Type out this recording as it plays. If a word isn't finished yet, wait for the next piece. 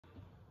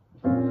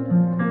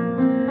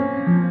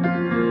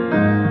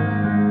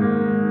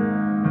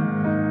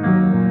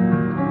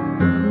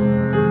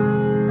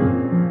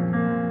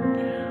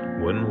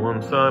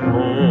I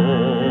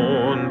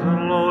mourned the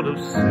load of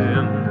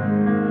sin,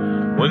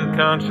 when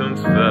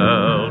conscience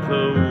felt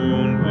a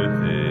wound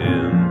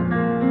within,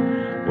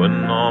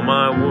 when all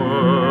my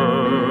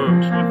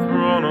works were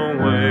thrown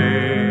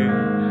away,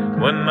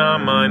 when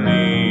on my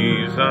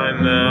knees I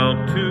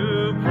knelt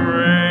to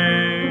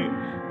pray.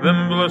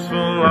 Then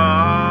blissful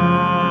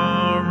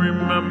hour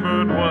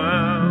remembered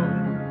well,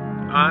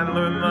 I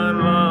learned thy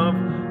love,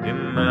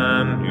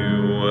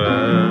 Immanuel.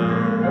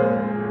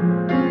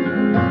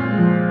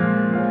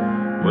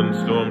 When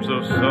storms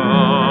of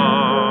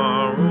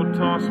sorrow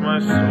toss my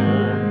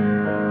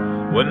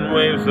soul, when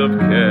waves of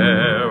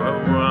care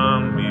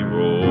around me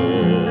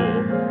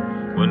roll,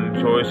 when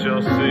joy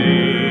shall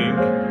sink,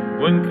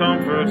 when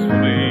comforts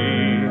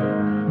flee,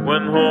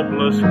 when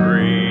hopeless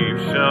grief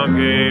shall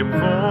gape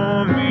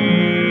for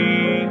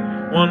me,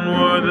 one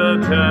word the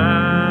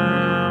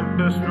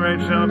tempest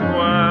rage shall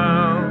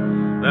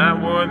quell, that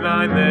word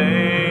thy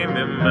name,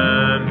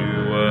 Immanuel.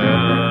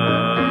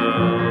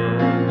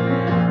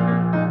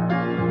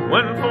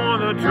 When for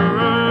the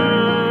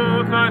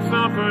truth I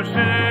suffer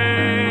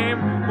shame,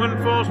 when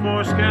false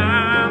pour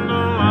scandal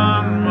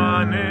on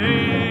my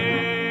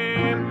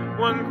name,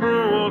 when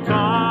cruel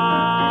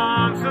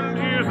taunts and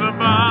tears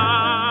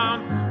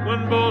abound,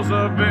 when bulls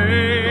of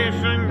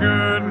bastion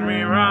gird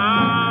me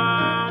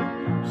round,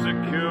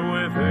 secure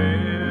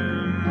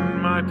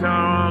within my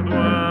tower I'll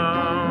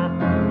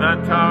dwell,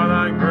 that tower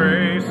thy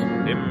grace,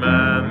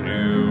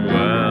 Immanuel.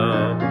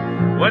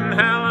 When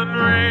hell and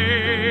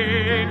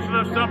rage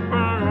lifts up a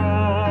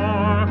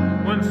roar,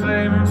 when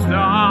Satan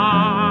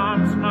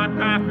stops my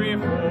path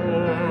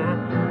before,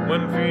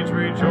 when feet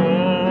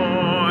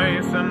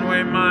rejoice and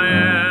wait my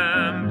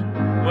end,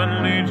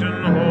 when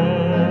legion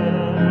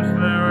hosts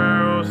their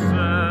arrows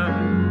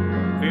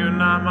send, fear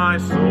not my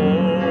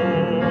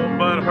soul,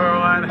 but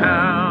hurl at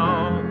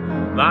hell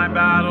thy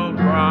battle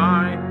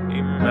cry,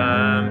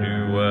 Immanuel.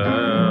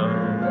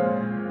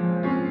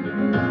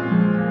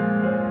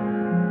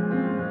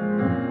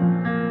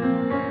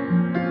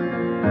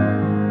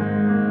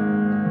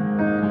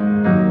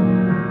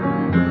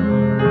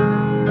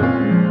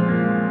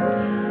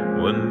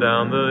 When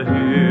down the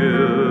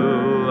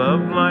hill of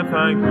life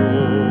I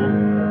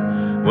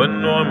go,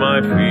 when o'er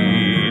my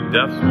feet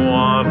death's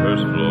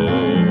waters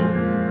flow,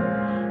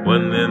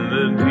 when in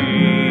the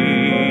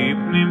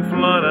deepening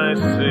flood I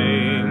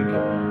sink,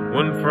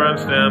 when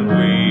friends stand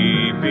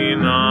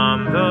weeping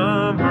on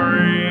the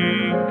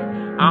brink,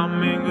 I'll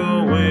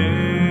mingle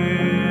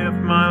with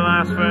my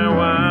last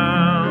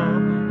farewell,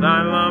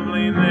 thy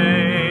lovely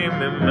name,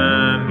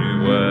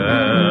 Immanuel.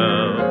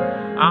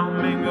 I'll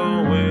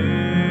mingle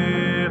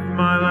with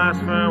my last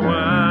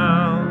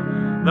farewell,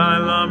 thy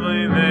lovely